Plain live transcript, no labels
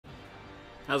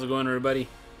How's it going, everybody?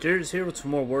 Jerz here with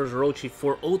some more Words Orochi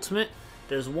 4 Ultimate.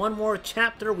 There's one more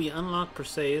chapter. We unlock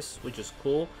Perseus, which is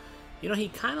cool. You know, he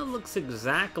kind of looks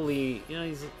exactly, you know,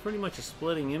 he's pretty much a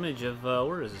splitting image of,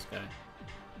 where is this guy?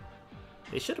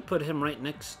 They should have put him right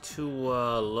next to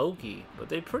Loki, but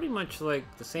they pretty much like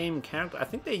the same character. I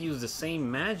think they use the same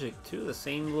magic too, the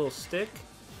same little stick.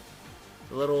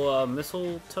 The little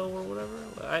mistletoe or whatever.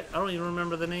 I don't even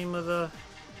remember the name of the...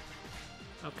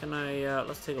 How can I,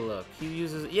 let's take a look. He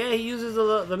uses, yeah, he uses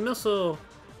the missile,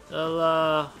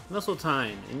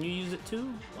 mistletoe, and you use it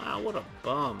too? Wow, what a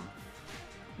bum.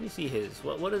 Let me see his.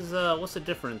 What's the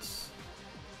difference?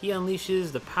 He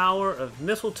unleashes the power of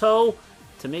mistletoe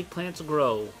to make plants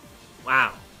grow.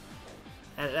 Wow.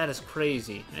 That is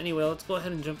crazy. Anyway, let's go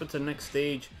ahead and jump into the next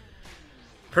stage.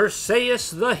 Perseus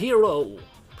the hero.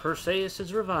 Perseus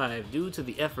is revived due to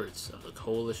the efforts of the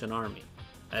coalition army.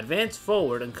 Advance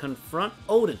forward and confront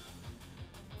Odin.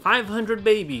 500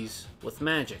 babies with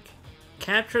magic.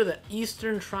 Capture the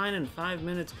Eastern Shrine in 5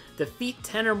 minutes. Defeat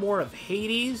 10 or more of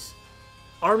Hades'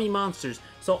 army monsters.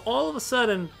 So all of a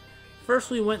sudden, first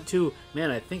we went to,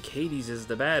 man, I think Hades is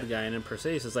the bad guy, and then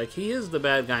Perseus is like, he is the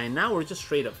bad guy, and now we're just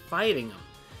straight up fighting him.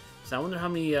 So I wonder how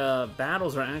many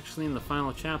battles are actually in the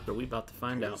final chapter. We're about to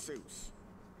find out.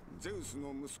 Zeus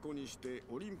の息子にして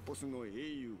オリンポスの英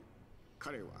雄。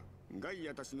彼はガイ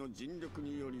アたちの尽力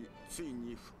によりつい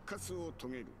に復活を遂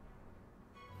げる。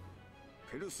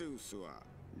ペルセウスは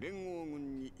連合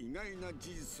軍に意外な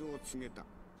事実を告げた。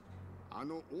あ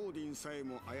のオーディンさえ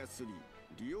も操り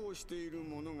利用している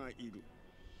者がいる。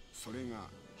それが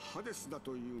ハデスだ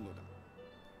というのだ。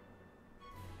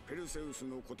ペルセウス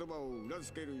の言葉を裏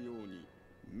付けるように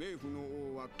冥府の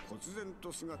王は忽然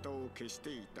と姿を消し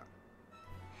ていた。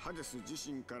ハデス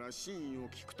自身から真意を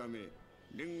聞くため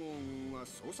連合軍は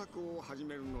捜索を始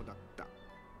めるのだった。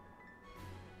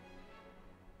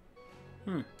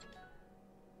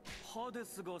ハデ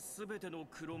スが全ての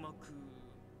黒幕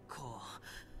か。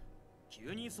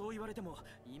急にそう言われても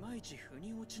いまいち腑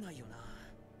に落ちないよな。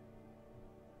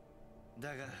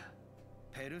だが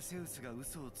ペルセウスが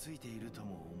嘘をついていると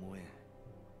も思え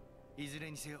ん。いず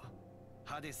れにせよ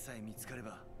ハデスさえ見つかれ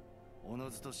ばおの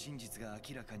ずと真実が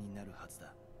明らかになるはず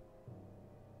だ。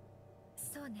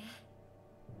そうね。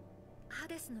ハ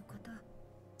デスのこと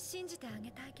信じてあげ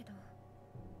たいけど、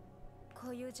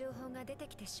こういう情報が出て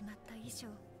きてしまった以上、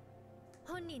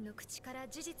本人の口から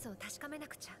事実を確かめな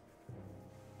くちゃ。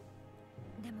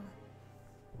でも、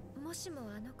もしも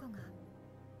あの子が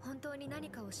本当に何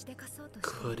かをしでかそうとし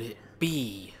ている、Could it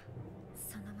be?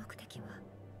 その目的は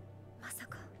まさ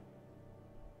か。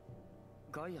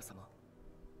ガイア様、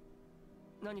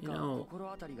何か心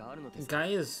当たりがあるのですか？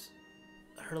 Gaia's,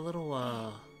 her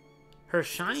little, her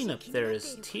shine up there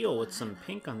is teal with some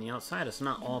pink on the outside. It's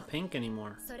not all pink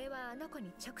anymore. それはあの子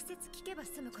に直接聞けば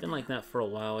済むこ It's と been だ。 like that for a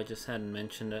while. I just hadn't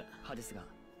mentioned it. ハデスが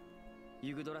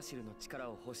ユグドラシルの力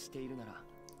を欲しているなら、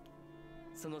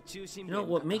その中心 You know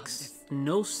what makes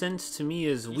no sense to me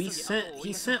is he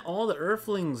sent all the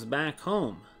Earthlings back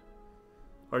home.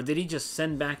 Or did he just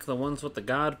send back the ones with the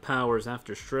god powers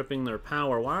after stripping their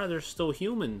power? Why are there still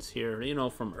humans here, you know,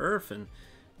 from Earth and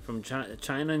from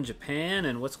China and Japan?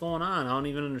 And what's going on? I don't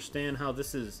even understand how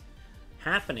this is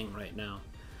happening right now.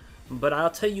 But I'll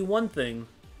tell you one thing.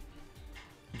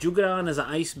 Jugadan is an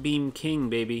Ice Beam King,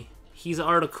 baby. He's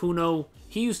Articuno.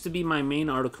 He used to be my main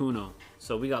Articuno.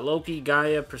 So we got Loki,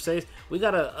 Gaia, Perseus. We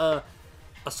got a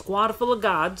squad full of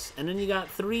gods, and then you got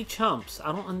 3 chumps.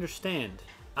 I don't understand.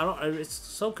 It's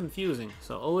so confusing.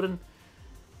 So Odin,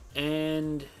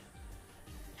 and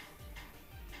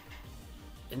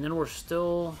then we're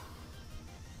still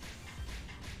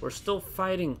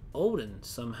fighting Odin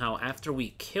somehow after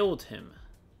we killed him.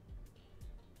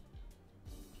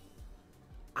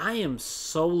 I am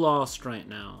so lost right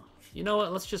now. You know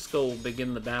what? Let's just go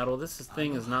begin the battle. This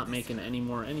thing is not making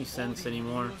any sense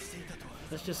anymore.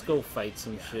 Let's just go fight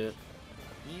some shit.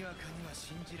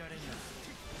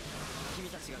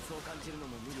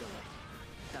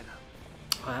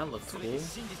 Oh, that looks cool.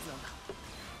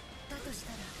 だとし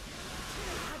たら、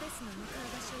ハデスの向かう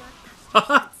場所は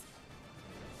あった。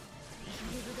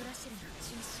ユグドラシルの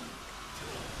中心。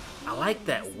I like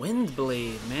that wind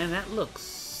blade, man. That looks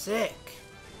sick.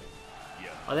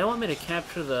 Oh, they want me to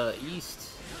capture the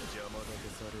east.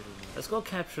 Let's go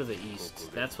capture the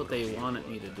east. That's what they wanted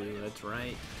me to do. That's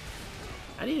right.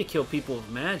 I need to kill people with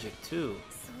magic too.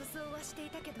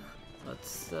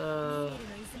 Let's do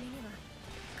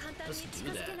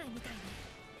that.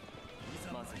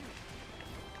 まず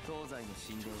東西の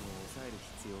神殿を抑える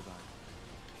必要がある。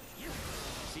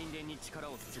神殿に力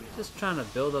を注ぐ。 Just trying to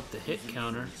build up the hit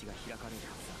counter. 時間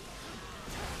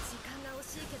が惜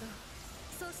しいけど、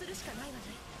そそうするしかないわね。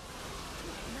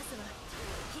まずは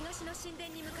東の神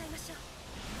殿に向かいましょう。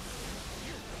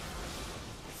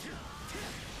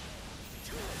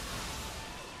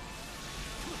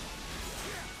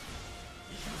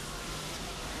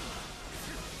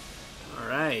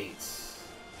Alright.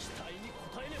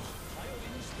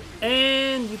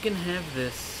 And you can have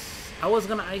this. I was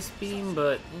gonna Ice Beam,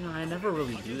 but, you know, I never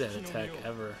really do that attack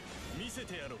ever.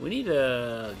 We need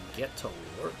to get to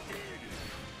work.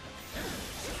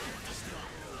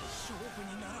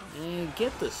 And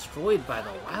get destroyed by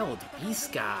the wild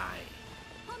beast guy.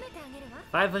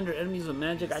 500 enemies with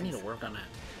magic. I need to work on that.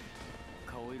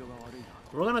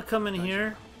 We're gonna come in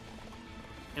here,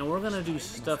 and we're gonna do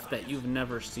stuff that you've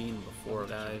never seen before,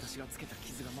 guys.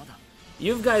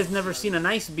 You guys never seen an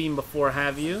ice beam before,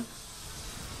 have you?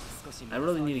 I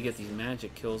really need to get these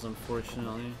magic kills,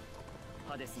 unfortunately.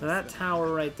 So that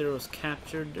tower right there was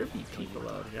captured. There be people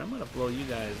out here. I'm gonna blow you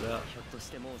guys up.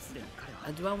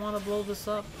 Do I want to blow this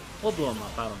up? We'll blow them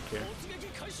up. I don't care.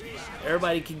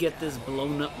 Everybody can get this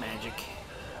blown up magic.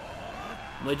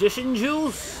 Magician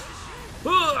juice.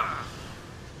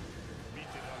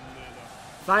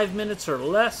 5 minutes or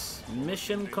less.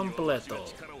 Mission completo.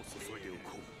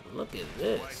 Look at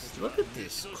this. Look at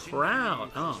this crowd.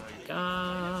 Oh my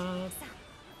god.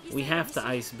 We have to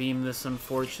ice beam this,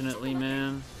 unfortunately,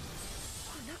 man.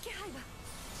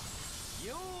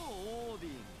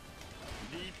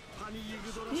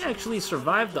 He actually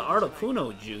survived the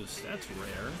Articuno juice. That's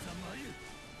rare.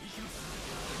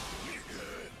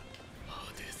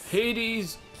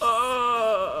 Hades!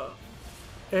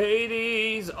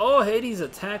 Hades! Oh, Hades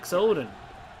attacks Odin.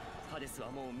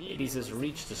 Hades has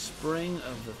reached the spring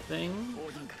of the thing.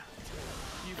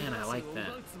 And I like that.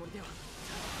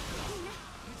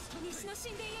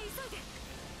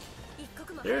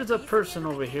 There's a person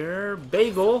over here.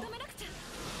 Bagel.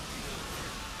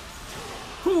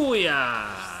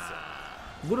 Hooyah!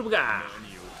 Burubaga!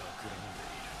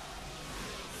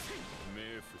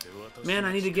 Man,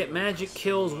 I need to get magic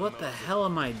kills. What the hell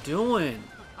am I doing?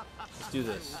 Let's do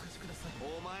this.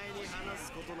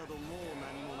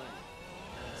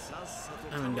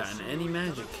 I haven't gotten any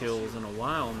magic kills in a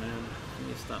while, man. I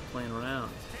need to stop playing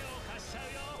around.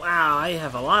 Wow, I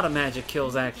have a lot of magic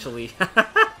kills, actually.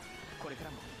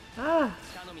 Ah.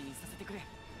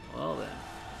 Well then.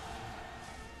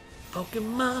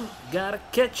 Pokemon, gotta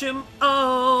catch 'em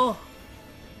all.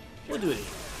 We'll do it.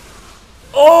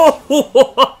 Oh!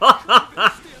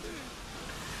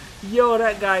 Yo,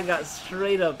 that guy got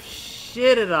straight up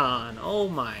shitted on. Oh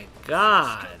my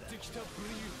god.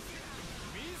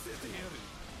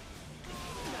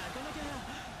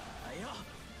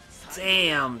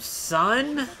 Damn,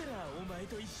 son.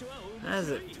 How does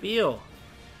it feel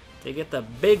to get the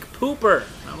big pooper?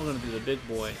 Now we're gonna do the big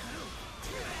boy.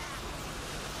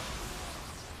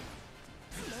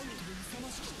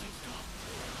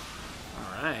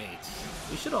 Alright.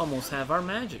 We should almost have our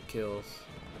magic kills.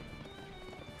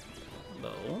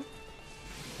 Hello.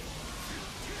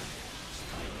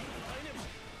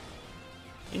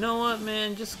 You know what,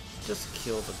 man? Just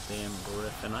kill the damn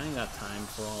Griffin. I ain't got time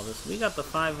for all this. We got the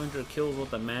 500 kills with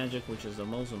the magic, which is the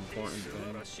most important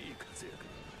thing.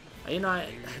 You know,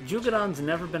 Jugadon's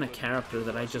never been a character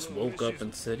that I just woke up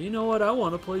and said, you know what, I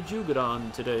want to play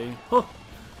Jugadon today. Huh,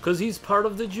 because he's part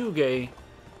of the Juge.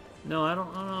 No, I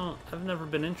don't know. I've never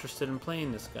been interested in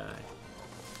playing this guy.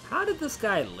 How did this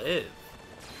guy live?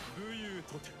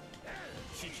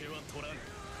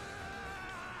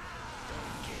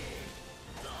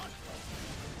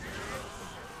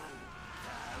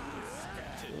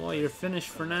 Well, you're finished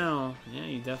for now. Yeah,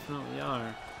 you definitely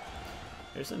are.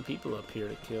 There's some people up here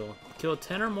to kill. Kill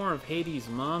 10 or more of Hades'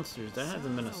 monsters. There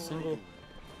hasn't been a single...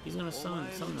 He's gonna summon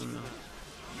them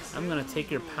though. I'm gonna take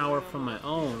your power from my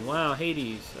own. Wow,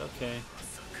 Hades. Okay.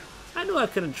 I knew I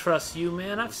couldn't trust you,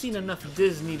 man. I've seen enough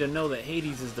Disney to know that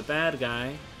Hades is the bad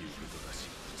guy.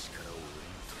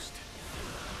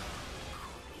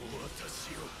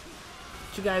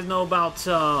 What you guys know about,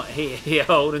 hey,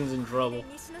 Odin's in trouble.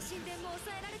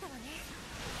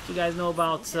 You guys know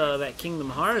about that Kingdom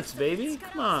Hearts, baby?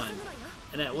 Come on.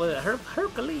 And that was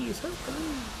Hercules.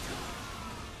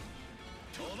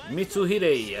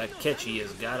 Mitsuhide Akechi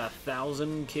has got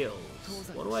 1,000 kills.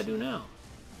 What do I do now?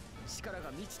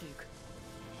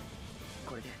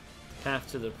 Path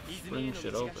to the spring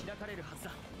should open.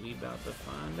 We about to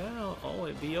find out. Oh,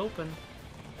 it be open.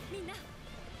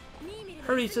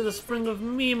 Hurry to the spring of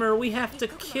Mimir. We have to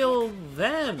kill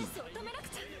them.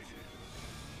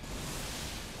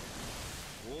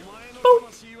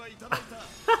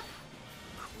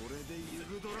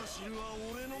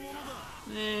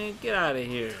 Man, get out of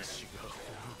here.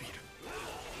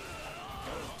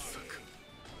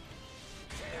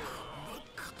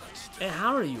 Hey,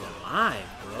 how are you alive,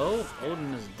 bro?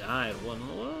 Odin has died. Well,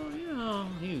 you know,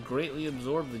 he greatly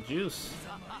absorbed the juice.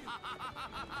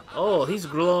 Oh, he's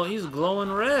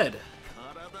glowing red.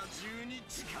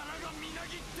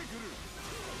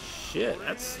 Shit,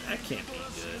 that can't be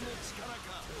good.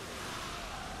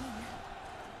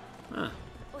 Huh.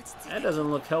 That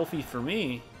doesn't look healthy for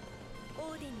me.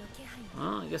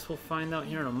 Well, I guess we'll find out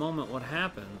here in a moment what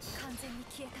happens.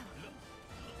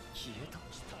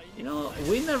 You know,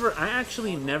 I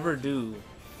actually never do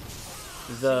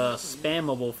the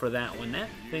spammable for that one. That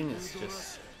thing is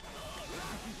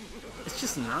it's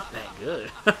just not that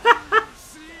good.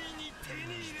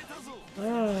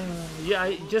 Yeah,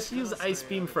 I just use Ice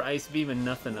Beam for Ice Beam and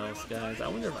nothing else, guys. I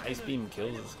wonder if Ice Beam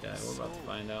kills this guy. We're about to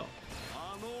find out.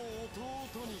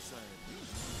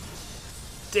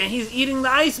 Damn, he's eating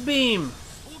the Ice Beam!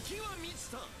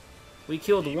 We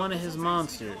killed one of his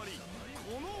monsters.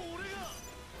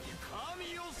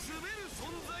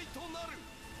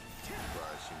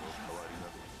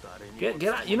 Get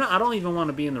out. You know, I don't even want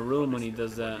to be in the room when he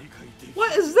does that.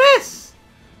 What is this?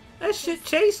 That shit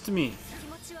chased me.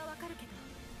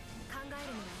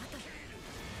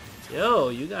 Yo,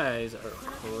 you guys are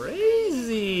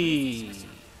crazy.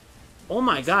 Oh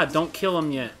my god, don't kill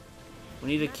him yet. We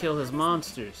need to kill his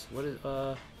monsters. What is,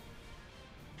 look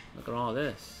at all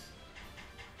this.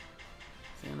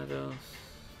 Thanatos.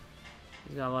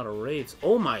 He's got a lot of raids.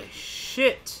 Oh my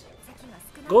shit.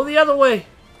 Go the other way.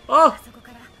 Oh,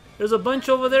 there's a bunch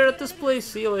over there at this place.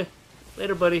 See you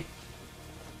later, buddy.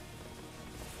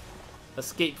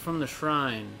 Escape from the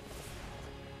shrine.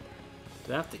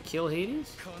 Do I have to kill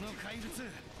Hades?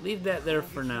 Leave that there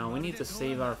for now. We need to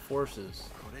save our forces.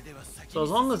 So as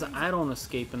long as I don't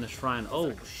escape in the shrine...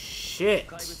 Oh, shit.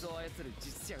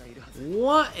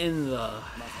 What in the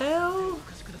hell?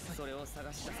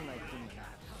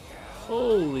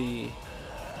 Holy...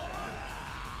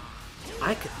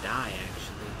 I could die,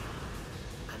 actually.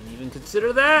 I didn't even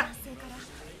consider that.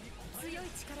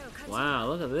 Wow,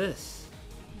 look at this.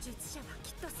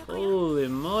 Holy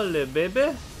moly,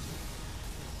 baby.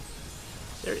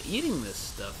 They're eating this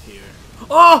stuff here.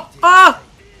 Oh! Ah!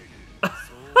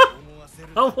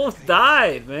 Almost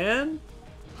died, man.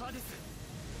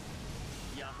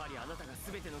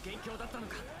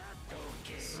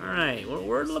 Alright,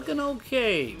 we're looking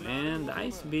okay, man. The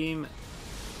Ice Beam.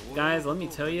 Guys, let me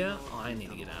tell you. Oh, I need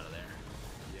to get out of there.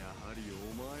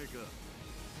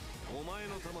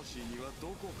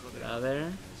 Get out of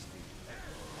there.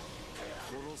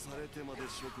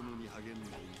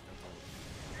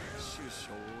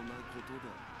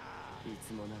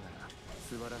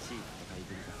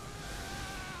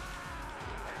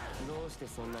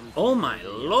 Oh my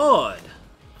lord!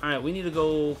 Alright, we need to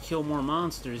go kill more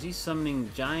monsters. He's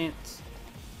summoning giants.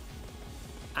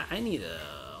 I need a...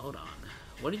 Hold on.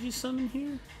 What did you summon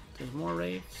here? There's more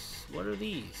wraiths. What are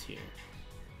these here?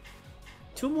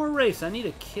 2 more wraiths. I need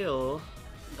to kill...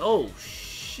 Oh,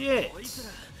 shit!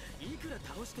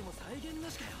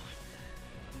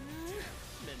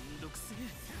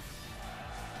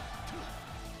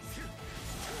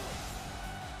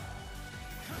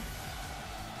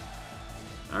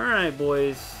 Alright,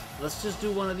 boys. Let's just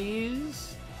do one of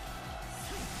these.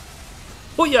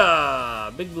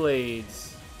 Booyah! Big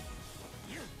blades.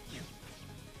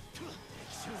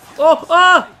 Oh!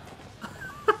 Ah!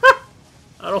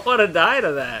 I don't want to die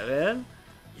to that, man.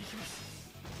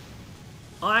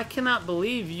 Oh, I cannot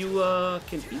believe you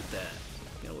can eat that.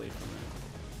 Get away from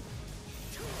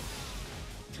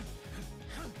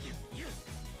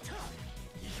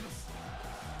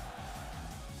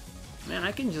that. Man,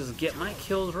 I can just get my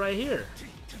kills right here.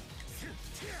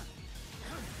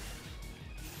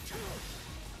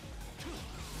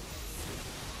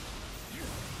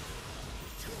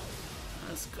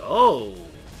 Let's go.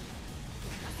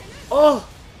 Oh!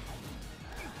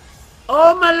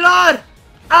 Oh my lord!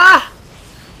 Ah!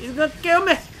 He's gonna kill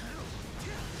me!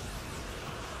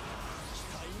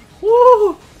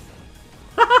 Woo!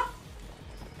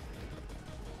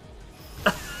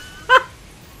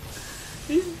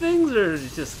 These things are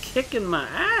just kicking my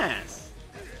ass.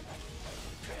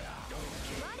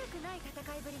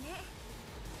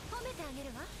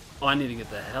 Oh, I need to get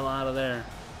the hell out of there.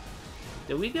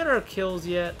 Did we get our kills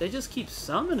yet? They just keep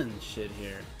summoning shit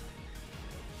here.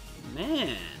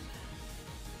 Man.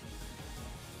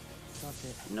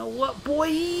 You know what,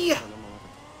 boy?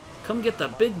 Come get the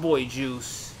big boy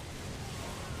juice.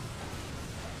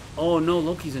 Oh no,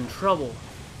 Loki's in trouble.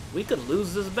 We could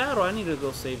lose this battle. I need to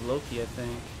go save Loki, I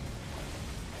think.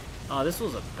 Oh, this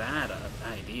was a bad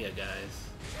idea, guys.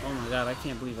 Oh my god, I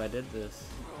can't believe I did this.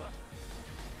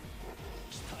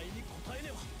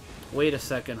 Wait a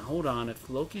second, hold on. If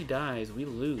Loki dies, we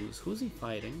lose. Who's he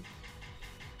fighting?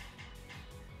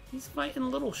 He's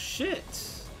fighting little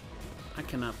shits. I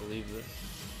cannot believe this.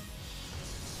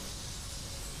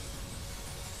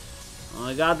 Oh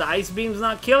my god, the ice beam's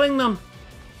not killing them!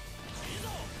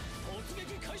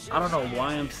 I don't know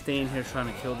why I'm staying here trying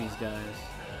to kill these guys.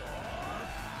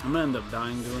 I'm gonna end up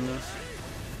dying doing this.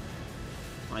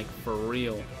 Like, for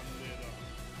real.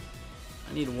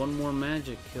 I need one more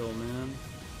magic kill, man.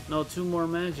 No, 2 more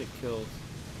magic kills.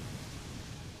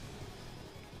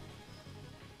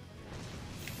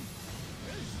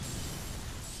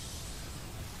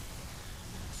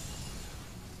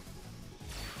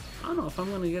 I don't know if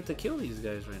I'm gonna get to kill these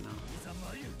guys right now.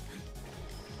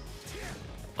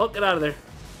 Oh, get out of there.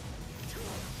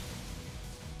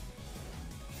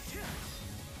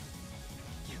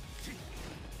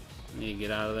 I need to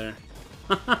get out of there.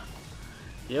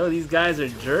 Yo, these guys are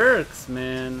jerks,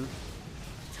 man.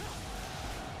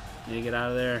 I need to get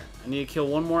out of there. I need to kill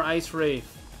one more ice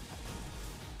wraith.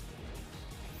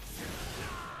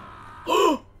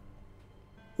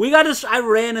 We got this. I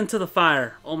ran into the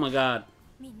fire. Oh my god.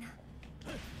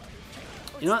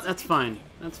 You know what? That's fine.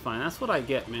 That's fine. That's what I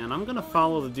get, man. I'm gonna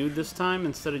follow the dude this time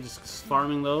instead of just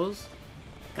farming those.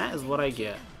 That is what I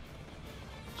get.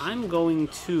 I'm going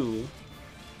to...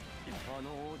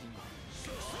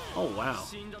 Oh, wow.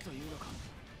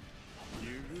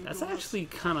 That's actually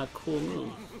kind of cool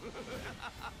move.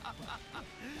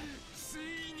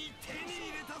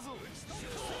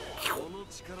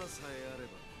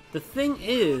 The thing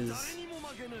is...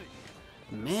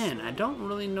 Man, I don't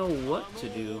really know what to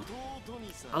do.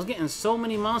 I was getting so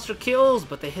many monster kills,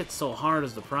 but they hit so hard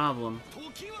is the problem.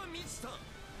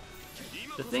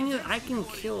 The thing is, I can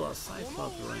kill a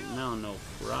Cyclops right now, no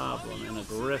problem, and a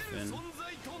Griffin.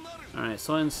 Alright,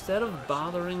 so instead of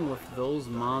bothering with those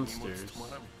monsters,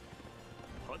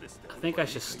 I think I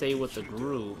should stay with the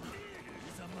group.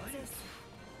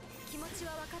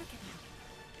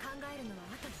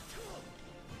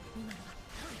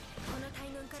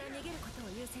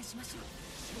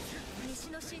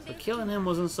 But killing him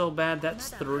wasn't so bad, that's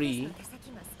 3.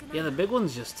 Yeah, the big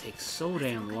ones just take so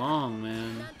damn long,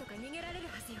 man.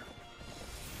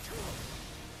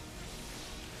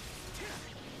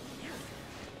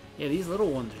 Yeah, these little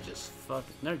ones are just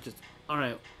fucking... They're just...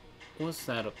 Alright, what's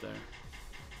that up there?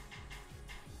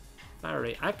 Fire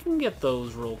rate. I can get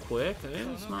those real quick.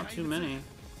 It's not too many.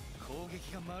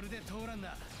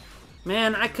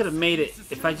 Man, I could have made it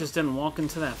if I just didn't walk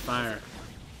into that fire.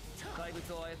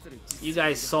 You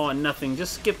guys saw nothing.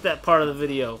 Just skip that part of the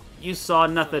video. You saw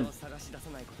nothing.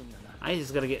 I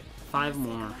just gotta get 5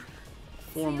 more.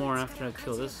 4 more after I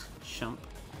kill this chump.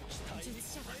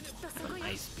 An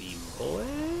ice beam,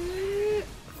 boy.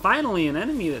 Finally, an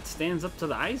enemy that stands up to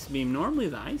the ice beam. Normally,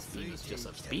 the ice beam is just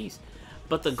a beast.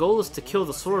 But the goal is to kill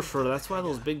the sorcerer. That's why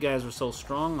those big guys were so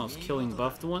strong. I was killing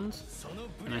buffed ones.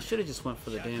 And I should have just went for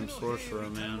the damn sorcerer,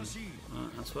 man.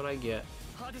 That's what I get.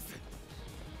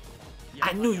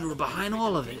 I knew you were behind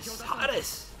all of this.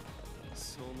 Hades!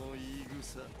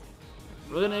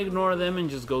 We're gonna ignore them and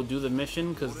just go do the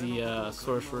mission because the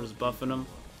sorcerer is buffing them.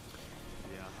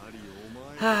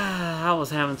 I was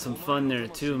having some fun there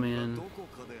too, man.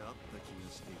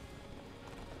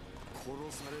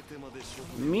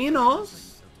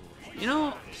 Minos? You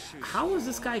know, how is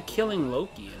this guy killing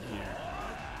Loki in here?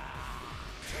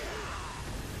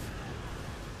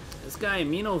 This guy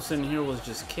Minos in here was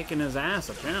just kicking his ass,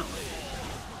 apparently.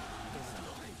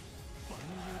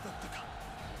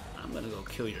 I'm gonna go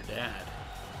kill your dad.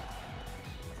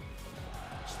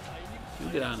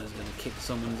 Udon is gonna kick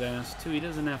someone's ass too. He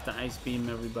doesn't have to ice beam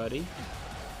everybody.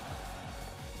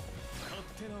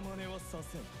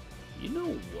 You know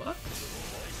what?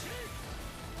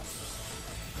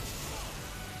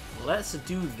 Let's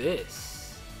do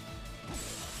this.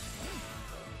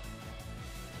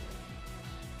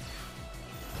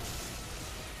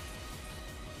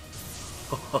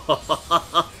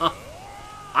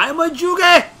 I'm a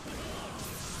Juge!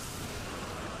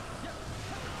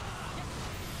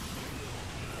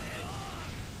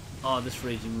 Oh, this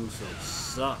Raging Muso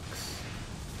sucks.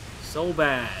 So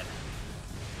bad.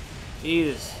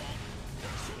 Jesus.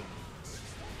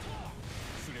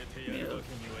 It'll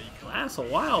last a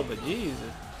while, but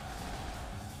Jesus.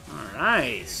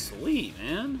 Alright, sweet,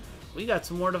 man. We got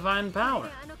some more divine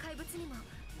power.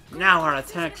 Now our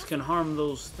attacks can harm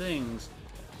those things.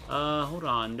 Hold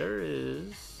on. There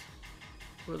is...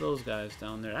 Where are those guys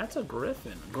down there? That's a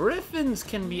Griffin. Griffins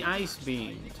can be ice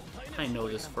beamed. I know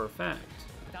this for a fact.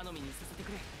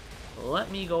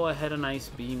 Let me go ahead and ice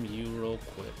beam you real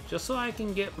quick. Just so I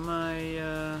can get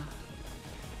my...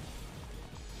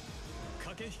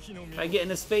 If I get in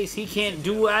his face, he can't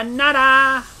do a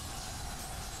nada.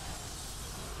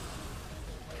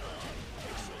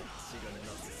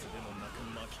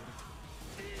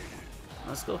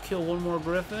 Let's go kill one more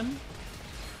griffin.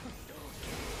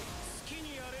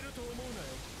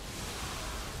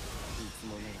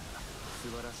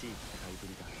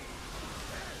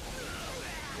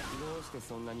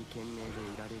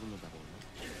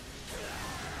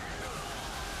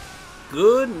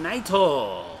 Good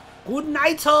night-all. Good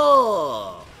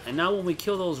night-all. And now when we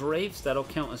kill those wraiths, that'll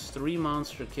count as 3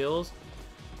 monster kills.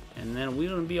 And then we're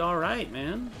gonna be alright,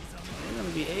 man. We're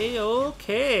gonna be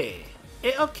A-okay.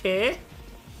 A-okay.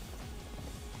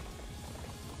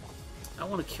 I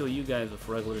want to kill you guys with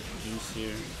regular juice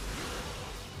here.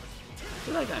 I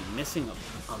feel like I'm missing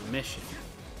a mission.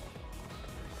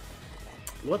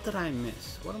 What did I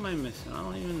miss? What am I missing? I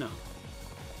don't even know.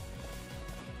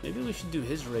 Maybe we should do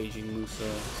his Raging Musa.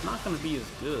 It's not going to be as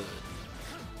good.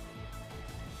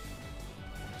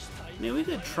 I mean, we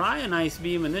could try an Ice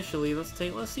Beam initially. Let's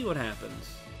see what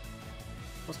happens.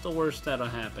 What's the worst that'll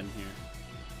happen here?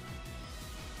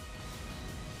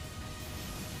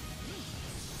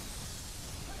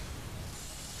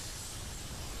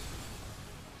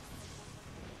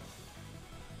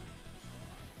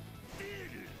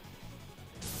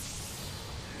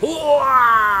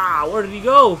 Where did he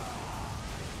go?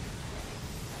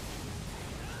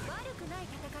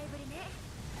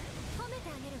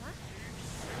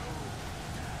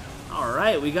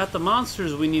 Alright, we got the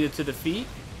monsters we needed to defeat.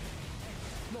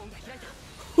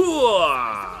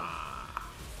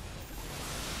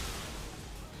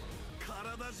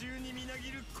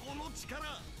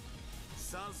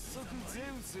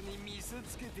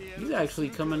 He's actually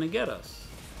coming to get us.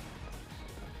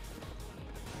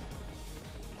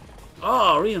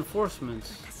 Oh,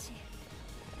 reinforcements.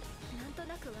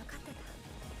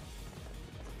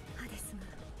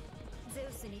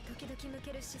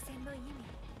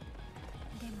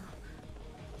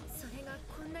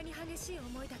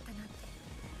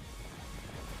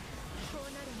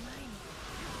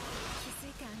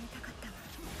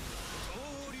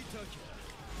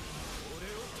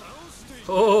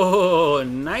 Oh,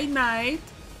 night-night.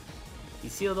 You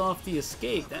sealed off the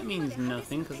escape. That means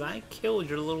nothing, because I killed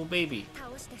your little baby.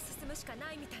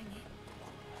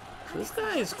 This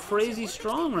guy is crazy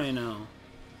strong right now.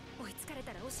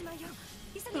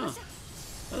 Huh.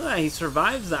 Look at that, he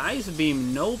survives the Ice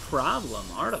Beam, no problem.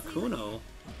 Articuno.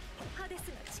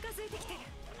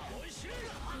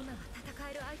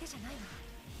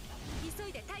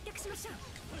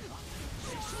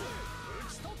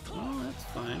 Oh, that's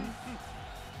fine.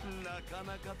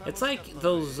 It's like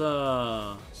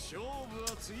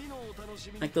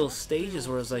those stages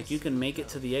where it's like you can make it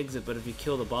to the exit, but if you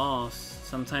kill the boss,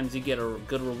 sometimes you get a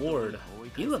good reward.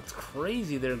 He looks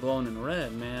crazy there glowing in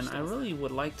red, man. I really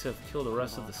would like to kill the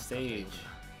rest of the stage.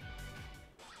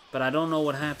 But I don't know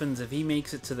what happens if he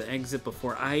makes it to the exit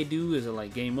before I do. Is it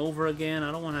like game over again?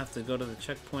 I don't want to have to go to the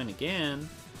checkpoint again.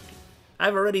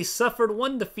 I've already suffered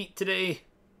 1 defeat today.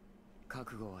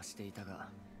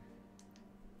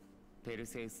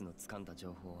 Perseus の掴んだ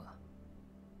情報は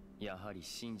やはり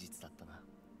真実だったな。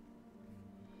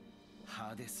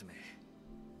ハデスめ、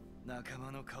仲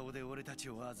間の顔で俺たち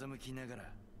を欺きながら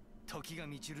時が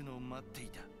満ちるのを待ってい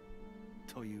た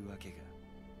というわけが。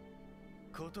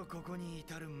ことここに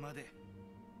至るまで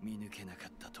見抜けなか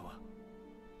ったとは。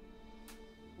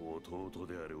弟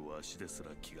であるわしです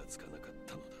ら気がつかなかっ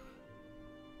たのだ。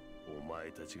お前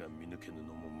たちが見抜けぬ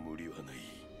のも無理はない。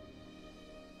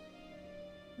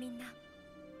みんな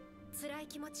辛い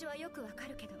気持ちはよくわか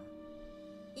るけど、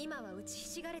今は打ちひ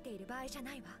しがれている場合じゃ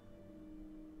ないわ。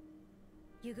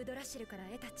ユグドラシルから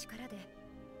得た力で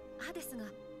ハデスが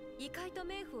異界と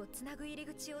冥府をつなぐ入り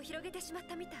口を広げてしまっ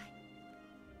たみたい。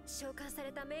召喚さ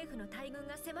れた冥府の大軍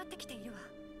が迫ってきているわ。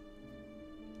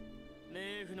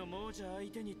冥府の亡者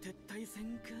相手に撤退せ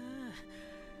んか。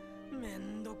め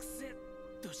んどくせ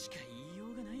としか言いよ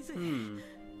うがないぜ。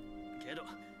けど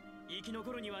生き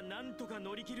残るにはなんとか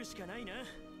乗り切るしかないな。I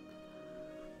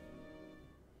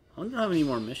wonder how many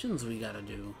more missions we gotta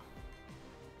do.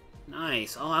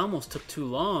 Nice. Oh, I almost took too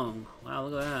long. Wow,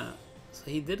 look at that. So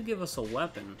he did give us a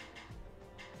weapon.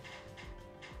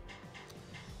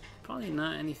 Probably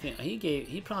not anything.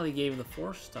 He probably gave the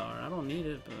 4-star. I don't need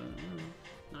it,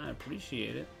 but I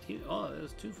appreciate it. Oh,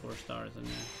 there's 2 4-stars in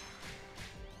there.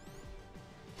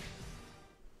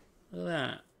 Look at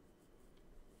that.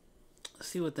 Let's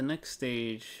see what the next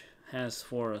stage has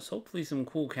for us. Hopefully some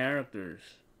cool characters.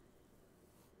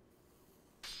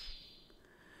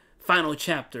 Final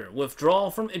chapter.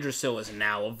 Withdrawal from Yggdrasil is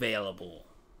now available.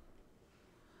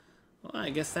 Well, I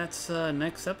guess that's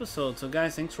next episode. So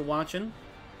guys, thanks for watching.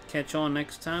 Catch you all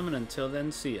next time, and until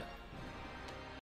then, see ya.